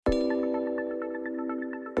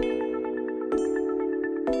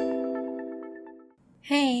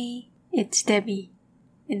it's Debbie,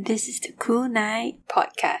 and this is the Cool Night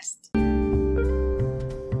Podcast.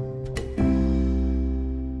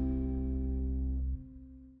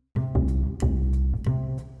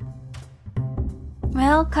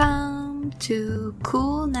 Welcome to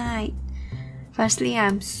Cool Night. Firstly,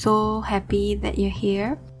 I'm so happy that you're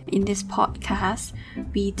here. In this podcast,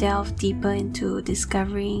 we delve deeper into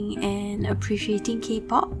discovering and appreciating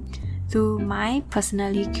K-pop through my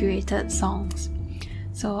personally curated songs.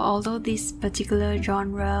 So although this particular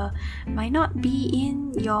genre might not be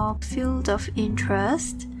in your field of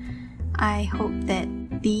interest, I hope that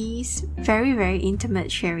these very, very intimate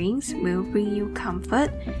sharings will bring you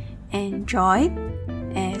comfort and joy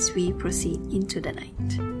as we proceed into the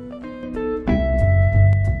night.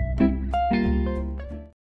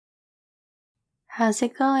 How's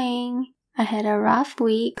it going? I had a rough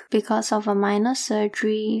week because of a minor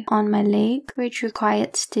surgery on my leg which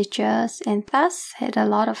required stitches and thus had a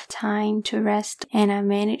lot of time to rest, and I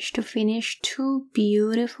managed to finish 2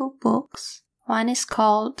 beautiful books. One is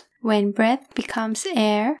called When Breath Becomes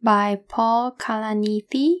Air by Paul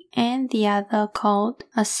Kalanithi, and the other called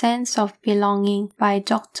A Sense of Belonging by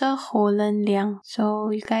Dr. Ho-Len Liang.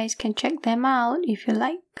 So you guys can check them out if you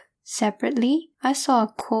like. Separately, I saw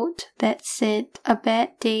a quote that said, "A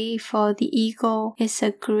bad day for the ego is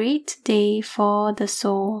a great day for the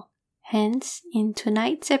soul." Hence, in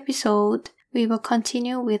tonight's episode, we will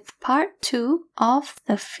continue with part 2 of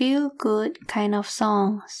the feel-good kind of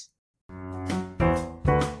songs.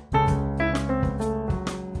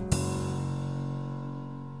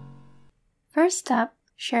 First up,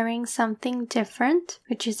 sharing something different,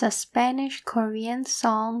 which is a Spanish-Korean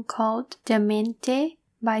song called Demente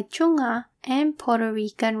by Chungha and Puerto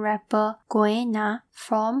Rican rapper Goena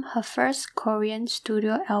from her first Korean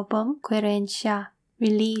studio album, Querencia.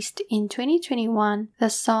 Released in 2021,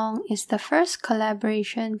 the song is the first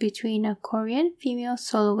collaboration between a Korean female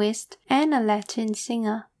soloist and a Latin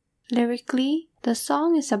singer. Lyrically, the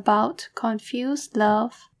song is about confused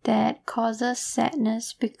love that causes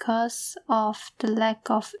sadness because of the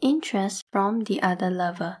lack of interest from the other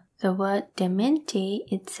lover. The word demente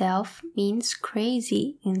itself means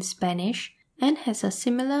crazy in Spanish and has a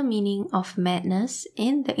similar meaning of madness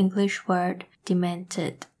in the English word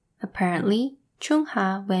demented. Apparently,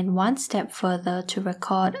 Chungha went one step further to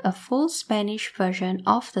record a full Spanish version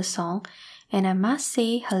of the song, and I must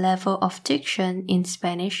say her level of diction in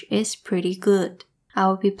Spanish is pretty good. I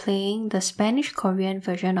will be playing the Spanish-Korean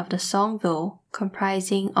version of the song though,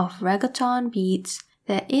 comprising of reggaeton beats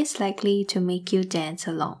that is likely to make you dance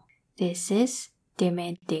along. This is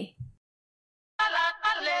Demente.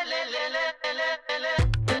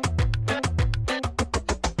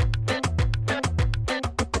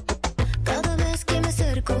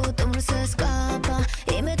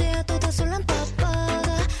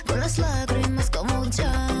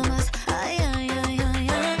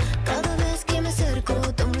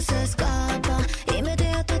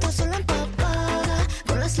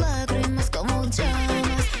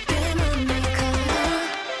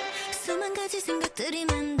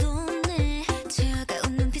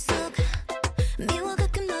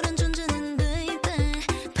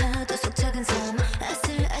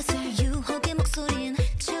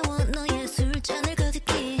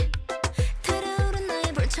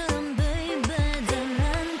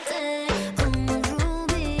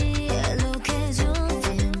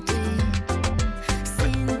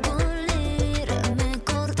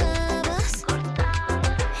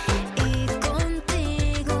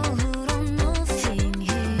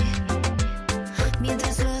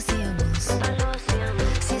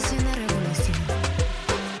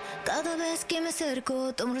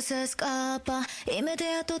 Tu amor se escapa y me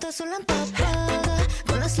deja toda sola empapada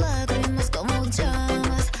con las lágrimas como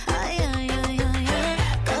llamas. Ay, ay, ay, ay,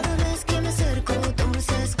 ay. Cada vez que me acerco, tu amor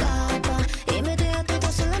se escapa y me deja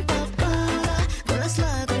toda sola empapada con las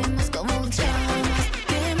lágrimas como llamas.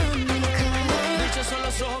 Queman mi cara. Dichos son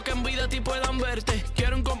los ojos que en vida a ti puedan verte.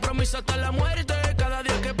 Quiero un compromiso hasta la muerte. Cada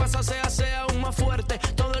día que pasa se hace aún más fuerte.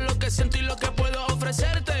 Todo lo que siento y lo que puedo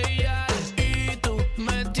ofrecerte. Y tú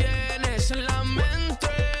me tienes en la mente.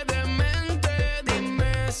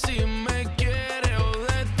 Si me quiere o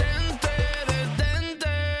detente, detente.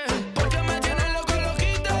 Porque me tiene loco,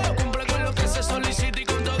 loquito. Cumple con lo que se solicita y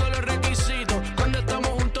con todos los requisitos. Cuando estamos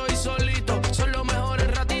juntos y solitos, son los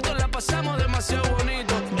mejores ratitos, la pasamos demasiado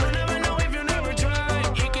bonito. You never know if you never try.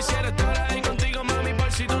 Y quisiera estar ahí contigo, mami, por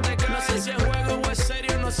si tú te caes. No sé si es juego o es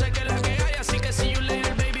serio, no sé qué es la que hay. Así que see you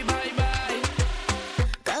later, baby, bye bye.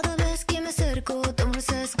 Cada vez que me acerco, tu amor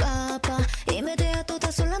se escapa y me deja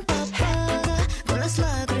toda sola empapada con las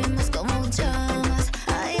lágrimas como llamas.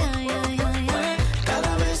 Ay, ay, ay, ay, ay.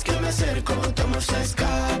 Cada vez que me acerco,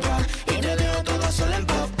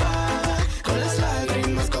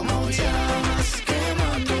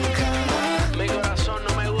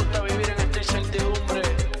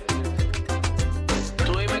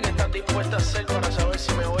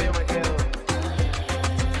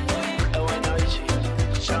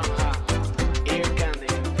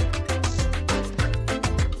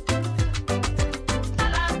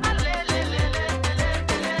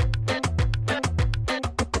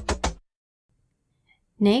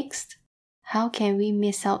 Next, how can we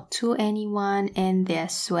miss out 2NE1 and their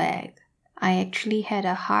swag? I actually had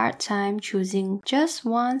a hard time choosing just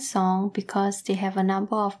one song because they have a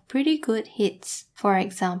number of pretty good hits. For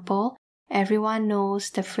example, everyone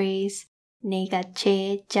knows the phrase "내가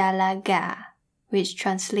제일 잘 나가," which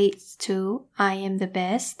translates to "I am the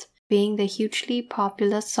best," being the hugely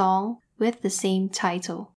popular song with the same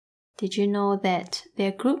title. Did you know that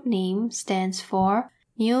their group name stands for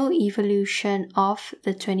New Evolution of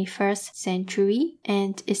the 21st Century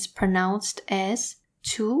and is pronounced as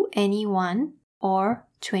 2NE1 or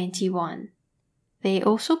 21. They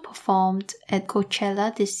also performed at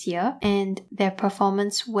Coachella this year and their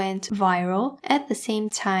performance went viral at the same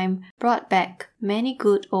time, brought back many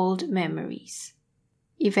good old memories.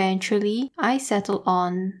 Eventually, I settled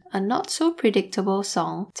on a not so predictable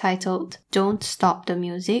song titled Don't Stop the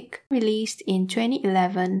Music, released in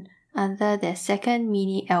 2011 under their second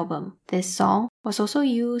mini album. This song was also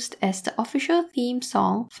used as the official theme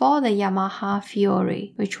song for the Yamaha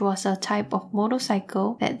Fiore, which was a type of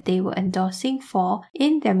motorcycle that they were endorsing for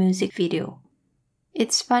in their music video.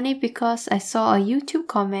 It's funny because I saw a YouTube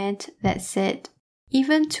comment that said,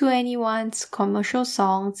 even 2NE1's commercial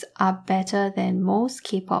songs are better than most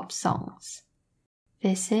K-pop songs.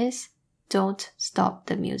 This is Don't Stop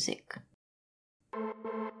the Music.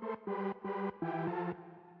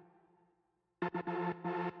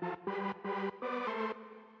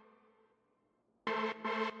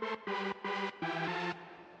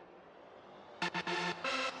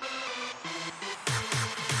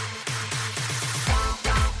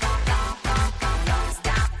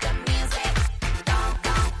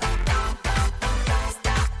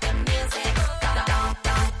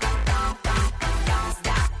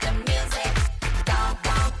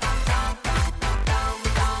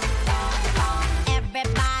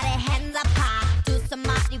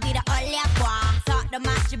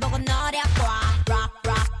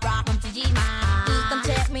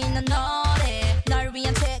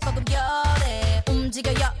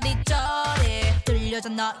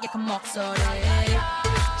 너의 그 목소리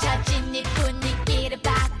자진 네 분위기를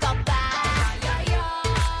바꿔봐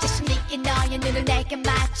자신 있게 너의 눈을 내게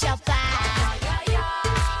맞춰봐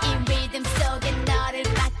이 리듬 속에 너를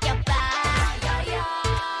맡겨봐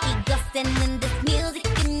이곳에는 this music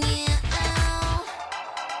in you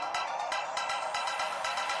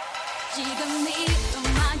지금 네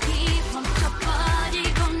음악이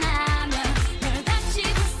멈춰버리고 나면 널 다시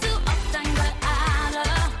볼 수 없단 걸 알아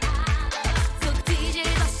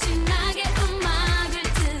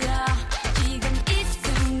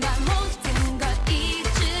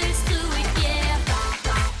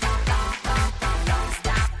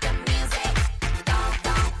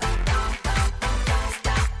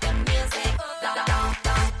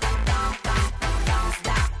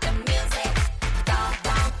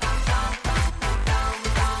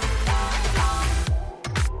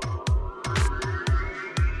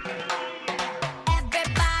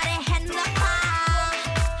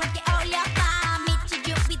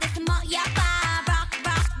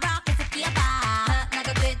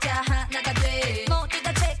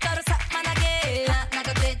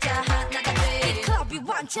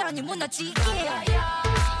완전히 무너지게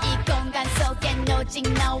이 공간 속엔 오직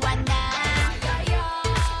너와 나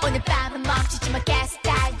오늘 밤은 멈추지 마 계속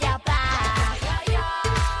달려봐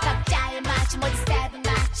박자를 맞춰 모두 스텝을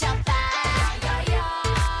맞춰봐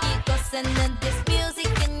이곳에는 this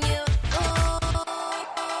music in you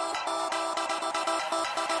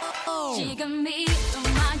지금 이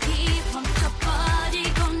음악이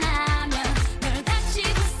멈춰버리고 나면 널 다시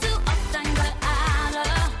볼 수 없단 걸 알아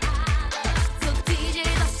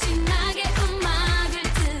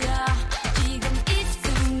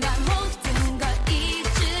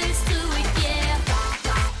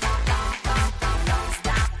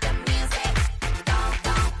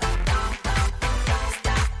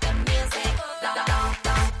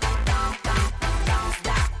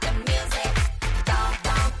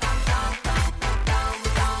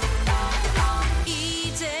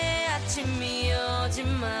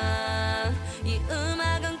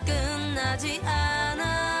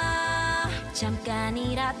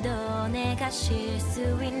잠깐이라도 내가 쉴 수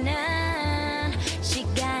있는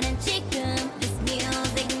시간은 지금 This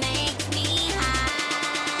music makes me high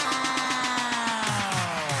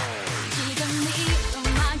지금 네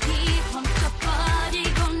음악이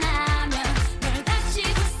멈춰버리고 나면 널 다시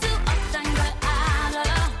볼 수 없단 걸 알아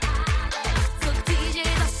So DJ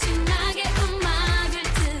더 신나게 음악을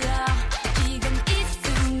틀어 지금 이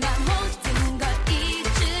순간 모든 걸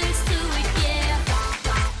잊을 수 있게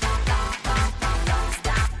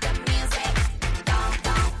Stop the music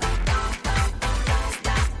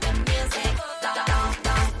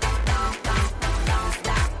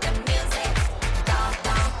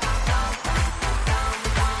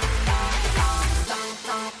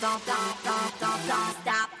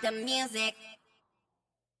music.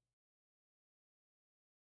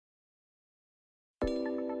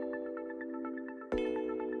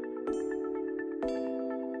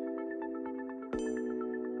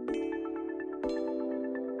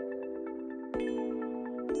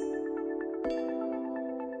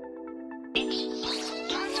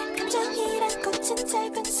 감정이란 꽃은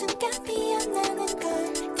짧은 순간 피어나는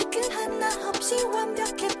걸 뒤끝 하나 없이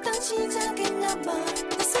완벽했던 시작을 넘어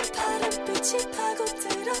낯선 파란빛이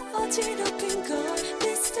파고들어 어지럽힌 걸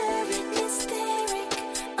Mysteric, mysteric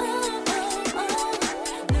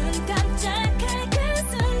눈 깜짝할 그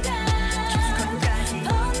순간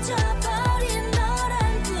번져버린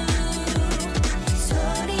너란 blue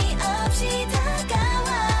소리 없이 다가와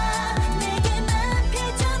내게만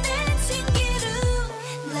펼쳐낸 신기루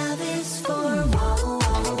Love is for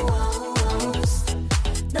walls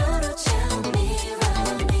너로 tell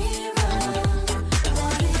mirror mirror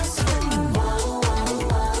Love is for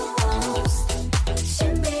walls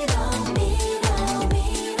신비로운 mirror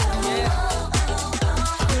mirror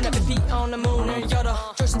눈앞에 비오는 문을 열어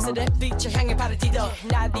조심스레 빛을 향해 발을 디뎌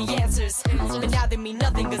Not the answers But now they mean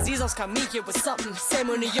nothing Cause these songs come me here with something 새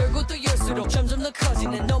문을 열고 또 열수록 점점 더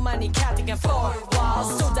커지는 너만이 가득한 four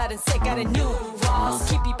walls 또 다른 색깔의 new walls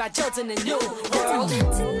깊이 빠져드는 new world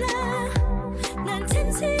난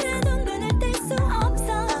진실해도 눈을 뗄 수 없어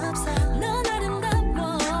넌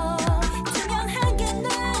아름다워 투명하게 난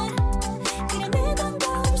그냥 내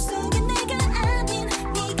광거울 속에 내가 아닌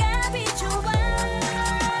네가 비춰와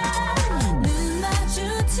눈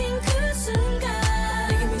마주친 그 순간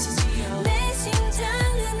내게 미치지요 내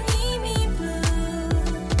심장은 이미 blue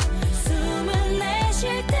숨을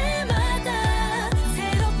내쉴 때마다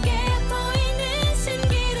새롭게 보이는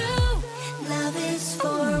신기루 Love is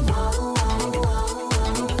for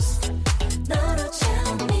walls 너로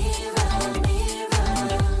tell mirror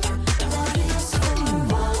mirror Love is for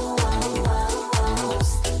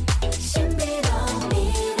walls 신비로운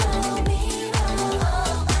mirror mirror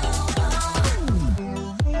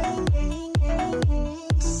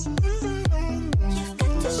You've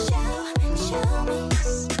got to show me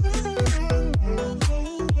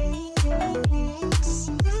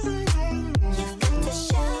You've got to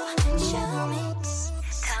show me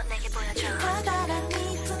더 내게 보여줘. 커다란 네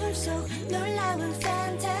품속 놀라운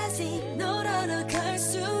판타지 너라나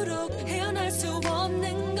갈수록 헤어날 수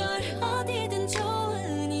없는 걸 어디든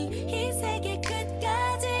좋으니 이 세계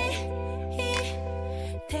끝까지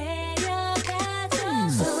데려가줘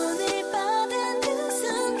손을 뻗은 그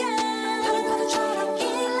순간 다른 파도처럼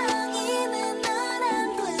일렁이는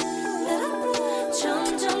너란 blue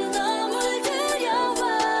점점 더 물들여와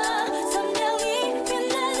선명히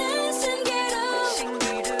빛나는 신기루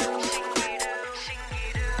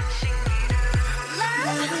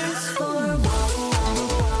Love is for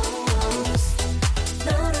walls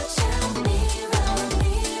너로 tell mirror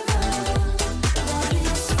mirror Love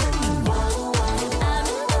is for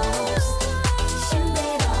walls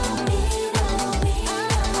신비로운 mirror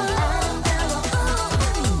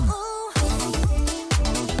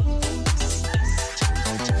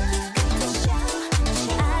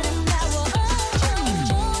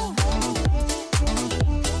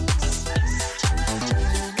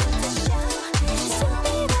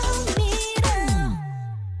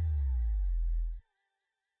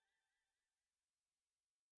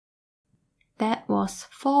That was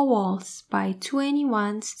Four Walls by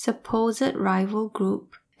 2NE1's supposed rival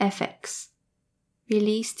group, FX.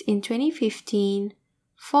 Released in 2015,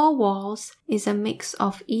 Four Walls is a mix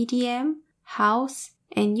of EDM, house,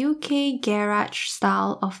 and UK garage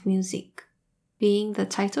style of music. Being the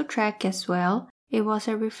title track as well, it was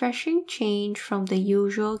a refreshing change from the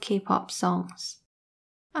usual K-pop songs.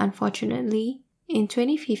 Unfortunately, in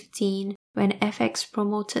 2015, when FX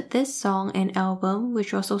promoted this song and album,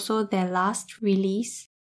 which was also their last release,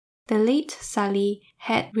 the late Sully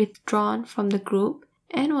had withdrawn from the group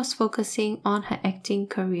and was focusing on her acting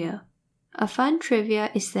career. A fun trivia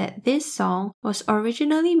is that this song was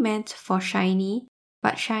originally meant for SHINee,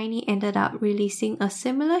 but SHINee ended up releasing a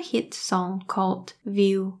similar hit song called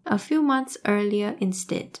View a few months earlier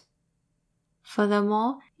instead.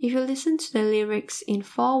 Furthermore, if you listen to the lyrics in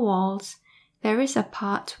Four Walls, there is a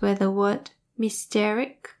part where the word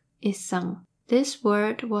mysteric is sung. This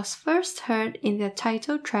word was first heard in their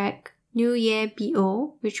title track New Year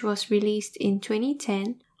BO, which was released in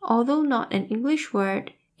 2010. Although not an English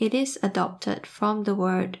word, it is adopted from the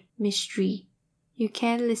word mystery. You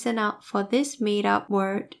can listen out for this made-up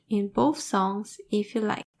word in both songs if you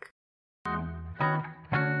like.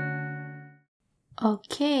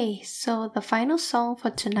 Okay, so the final song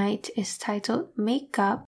for tonight is titled Make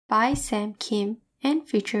Up by Sam Kim and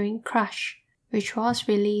featuring Crush. which was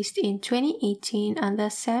released in 2018 under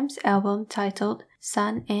Sam's album titled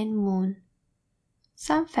Sun and Moon.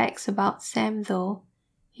 Some facts about Sam though.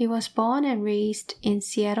 He was born and raised in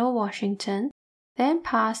Seattle, Washington, then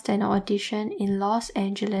passed an audition in Los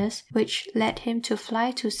Angeles which led him to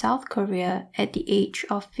fly to South Korea at the age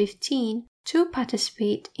of 15 to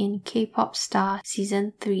participate in K-Pop Star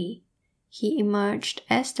Season 3. He emerged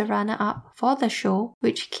as the runner-up for the show,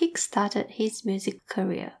 which kick-started his music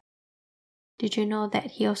career. Did you know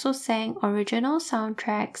that he also sang original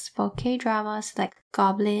soundtracks for K-dramas like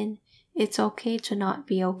Goblin, It's Okay to Not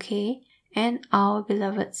Be Okay, and Our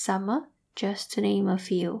Beloved Summer, just to name a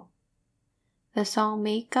few. The song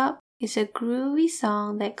Makeup is a groovy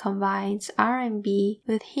song that combines R&B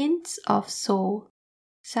with hints of soul.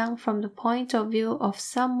 Sung from the point of view of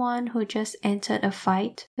someone who just entered a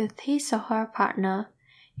fight with his or her partner,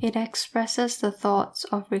 it expresses the thoughts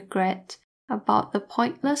of regret about the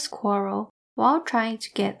pointless quarrel while trying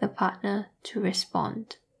to get the partner to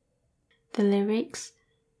respond. The lyrics,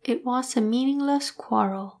 "It was a meaningless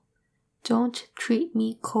quarrel. Don't treat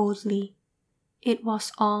me coldly. It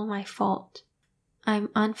was all my fault. I'm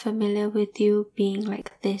unfamiliar with you being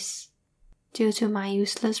like this. Due to my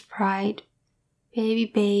useless pride, baby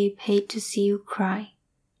babe, hate to see you cry.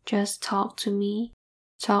 Just talk to me,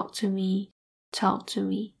 talk to me, talk to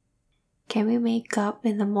me. Can we make up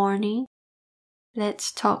in the morning?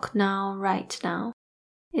 Let's talk now, right now.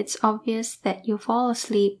 It's obvious that you fall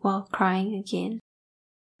asleep while crying again.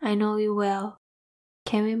 I know you well.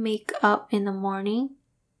 Can we make up in the morning?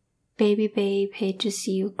 Baby babe, hate to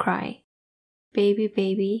see you cry. Baby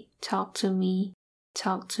baby, talk to me,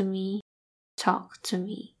 talk to me, talk to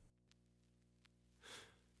me."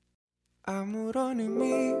 아무런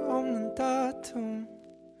의미 없는 다툼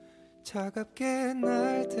차갑게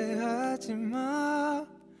날 대하지 마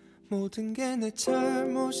모든 게 내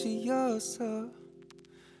잘못이었어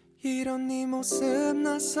이런 네 모습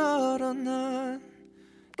낯설어 난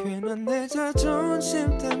괜한 내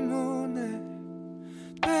자존심 때문에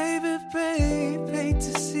Baby babe hate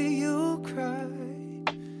to see you cry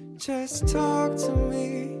Just talk to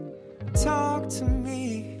me talk to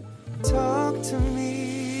me talk to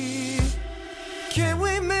me Can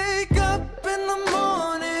we make up in the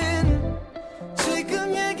morning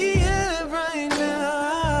지금 얘기해 right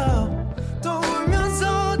now 또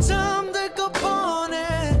울면서 잠들 것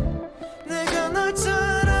뻔해 내가 널 잘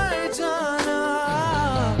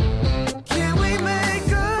알잖아 Can we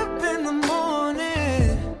make up in the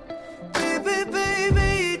morning Baby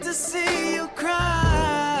baby to see you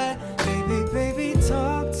cry Baby baby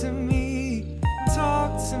talk to me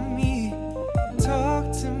talk to me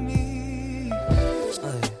talk to me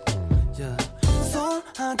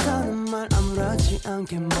하다는 말 아무렇지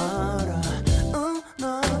않게 말아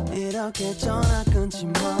너 이렇게 전화 끊지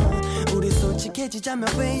마 우리 솔직해지자며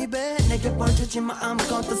baby 내게 벌주지 마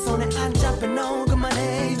아무것도 손에 안 잡혀 no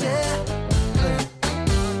그만해 이제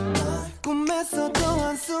꿈에서도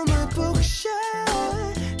한숨을 푹 쉬어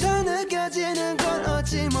다 느껴지는 건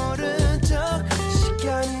어찌 모른 척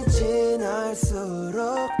시간이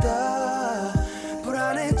지날수록 더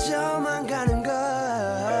불안해져만 가는 걸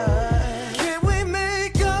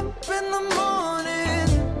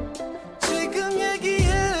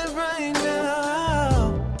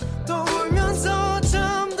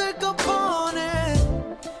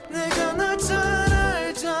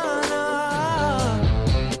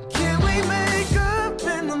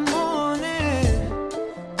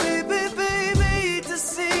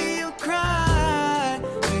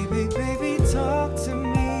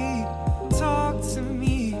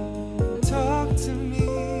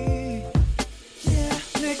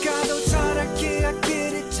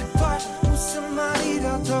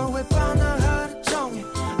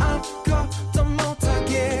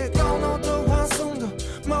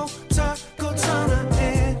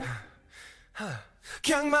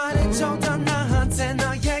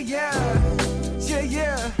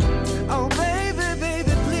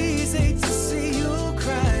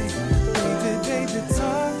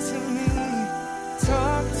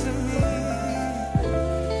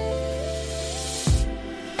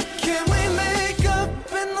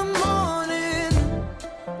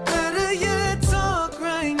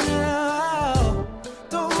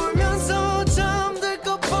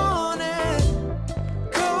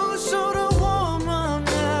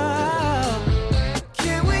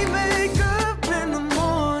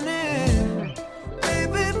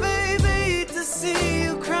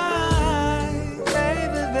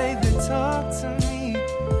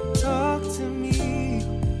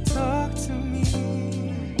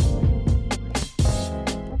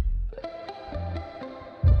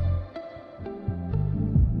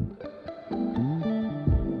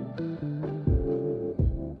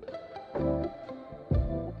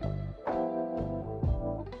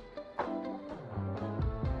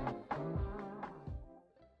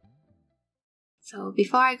So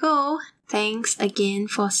before I go, thanks again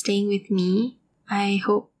for staying with me. I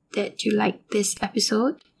hope that you liked this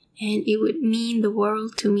episode, and it would mean the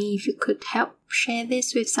world to me if you could help share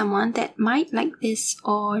this with someone that might like this,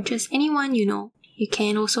 or just anyone you know. You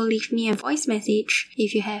can also leave me a voice message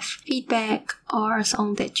if you have feedback or a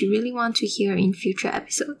song that you really want to hear in future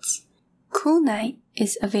episodes. Cool Night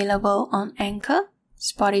is available on Anchor,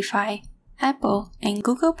 Spotify, Apple, and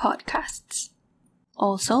Google Podcasts.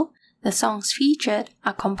 Also, the songs featured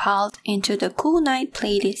are compiled into the Cool Night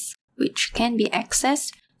playlist, which can be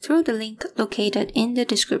accessed through the link located in the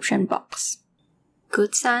description box.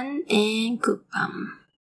 Good sun and good bum.